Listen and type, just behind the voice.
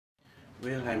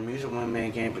Real life music, one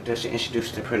man game production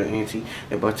introduced to Pretty Auntie.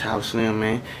 That boy Top Slim,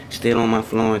 man. Still on my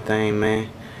flowing thing, man.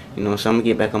 You know, so I'm gonna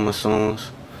get back on my songs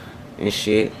and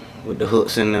shit. With the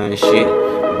hooks in there and shit.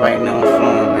 Right now I'm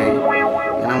flowing,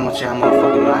 man. And I want y'all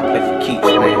motherfuckers know I play for keeps,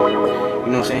 man. You know what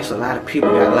I'm saying? So a lot of people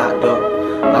got locked up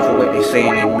off of what they say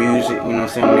in their music. You know what I'm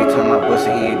saying? When they talking about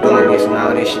busting head doing this and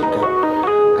all that shit, though.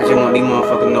 I just want these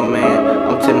motherfuckers know, man,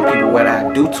 I'm telling people what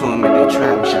I do to them if they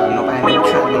try me, y'all. Nobody never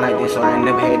tried me like this, so I ain't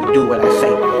never had to do what I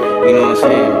say. You know what I'm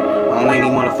saying? I don't let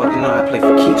these motherfuckers know I play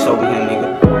for keeps over here,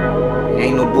 nigga.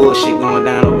 Ain't no bullshit going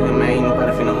down over here, man. Ain't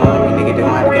nobody finna harm me, nigga. They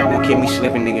don't have to goddamn keep me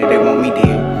slipping, nigga. They want me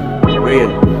dead. Real.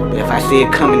 But if I see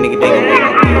it coming, nigga, they gon' wait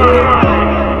on me, nigga.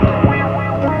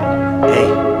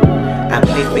 Hey. I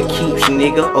play for keeps,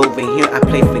 nigga. Over here, I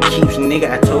play for keeps,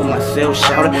 nigga. I told myself,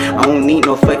 shout it, I don't need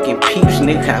no fucking peeps,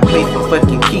 nigga. I play for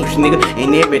fucking keeps, nigga.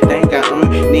 And everything I earn,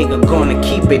 nigga, gonna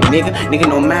keep it, nigga. Nigga,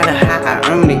 no matter how I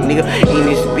earn it, nigga. In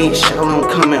this bitch, shout I'm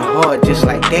coming hard just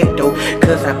like that, though.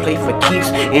 Cause I play for keeps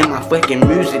in my fucking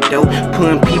music, though.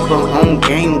 Putting people on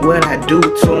game, what I do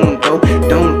to them, though.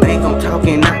 Don't think I'm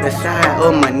talking out the side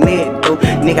of my neck, though.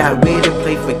 Nigga, I really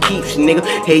play for keeps, nigga.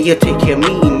 Hey, you take care of me,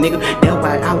 nigga. That's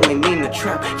why I went in the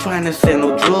trap trying to sell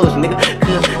no drugs, nigga.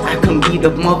 Cause I can be the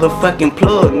motherfucking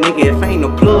plug, nigga. If ain't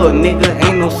no plug, nigga,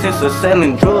 ain't no sense of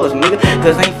selling drugs, nigga.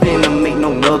 Cause I ain't finna make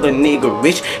no other nigga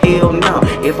rich. Hell no.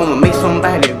 If I'ma make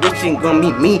somebody rich, ain't gonna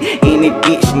be me in it,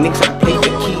 bitch, nigga. I play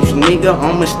for keeps, nigga.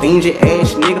 I'm a stingy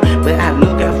ass nigga. But I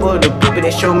look out for the people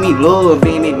that show me love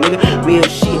in it, nigga. Real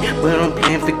shit, but I'm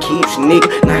playing for keeps,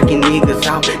 nigga. Knocking niggas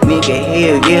out, nigga.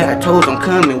 Hell yeah, I told I'm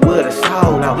coming with a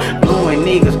saw out. Blowing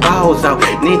niggas balls out,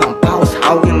 nigga. I'm boss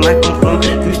hogging like I'm from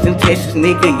Houston, Texas,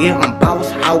 nigga. Yeah, I'm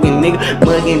boss hogging, nigga.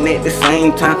 Mugging at the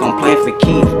same time, I'm playing for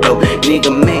keeps, though.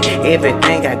 Nigga, man,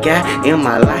 everything I got in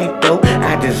my life, though,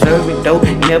 I deserve it, though.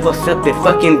 Never accepted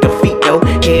fucking defeat, though.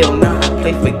 Hell nah, I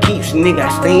play for keeps, nigga.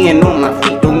 I stand on my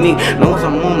feet, though, nigga. Long as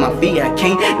I'm on my feet, I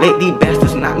can't let these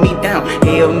bastards knock me down.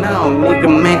 Hell no, nigga,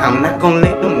 man, I'm not gonna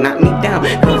let them knock me down.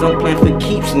 Cause I'm playing for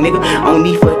keeps, nigga. On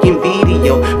these fucking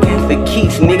video, playing for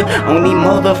keeps, nigga. On these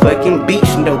motherfucking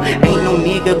beats, though. Ain't no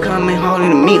nigga coming harder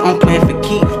than me. I'm playing for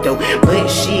keeps, though. But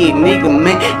shit, nigga,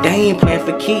 man, they ain't playing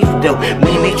for keeps, though.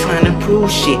 Man, they tryna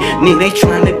prove shit, nigga. They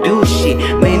tryna do shit,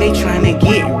 man. They tryna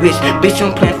get rich, bitch.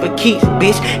 I'm playing for keeps,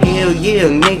 bitch. Hell yeah,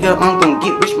 nigga, I'm gonna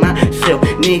get rich myself,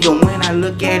 nigga. When I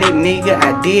look at it, nigga,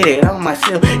 I did it all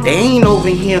myself. They ain't over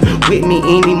here with me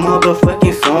any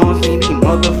motherfucking songs, any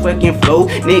motherfucking flow,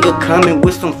 nigga. Coming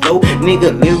with some flow,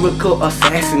 nigga. Lyrical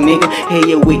assassin, nigga. Hey,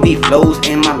 yeah, with these flows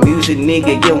and my music,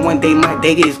 nigga. Yeah, one day my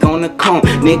day is gonna come,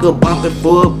 nigga. Bumping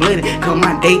full blooded, come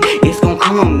my day, it's gonna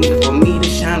come, nigga. For me to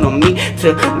shine on me,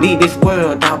 to lead this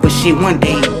world out. But shit, one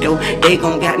day, though, they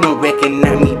gon' got no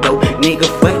recognize me, though. Nigga,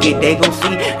 fuck it, they gon' see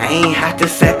I ain't have to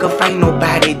sacrifice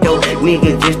nobody, though.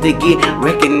 Nigga, just to get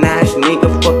recognized,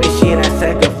 nigga. Fuck this shit, I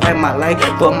sacrifice my life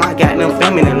for my goddamn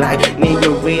family life.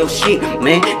 Nigga, real shit,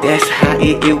 man, that's how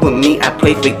it is with me. I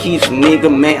play for keeps,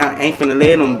 nigga, man. I ain't finna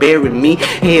let them bury me.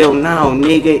 Hell no,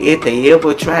 nigga, if they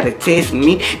ever try to test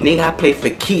me, nigga, I play for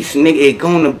keeps, nigga. It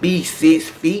gonna be 6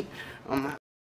 feet on my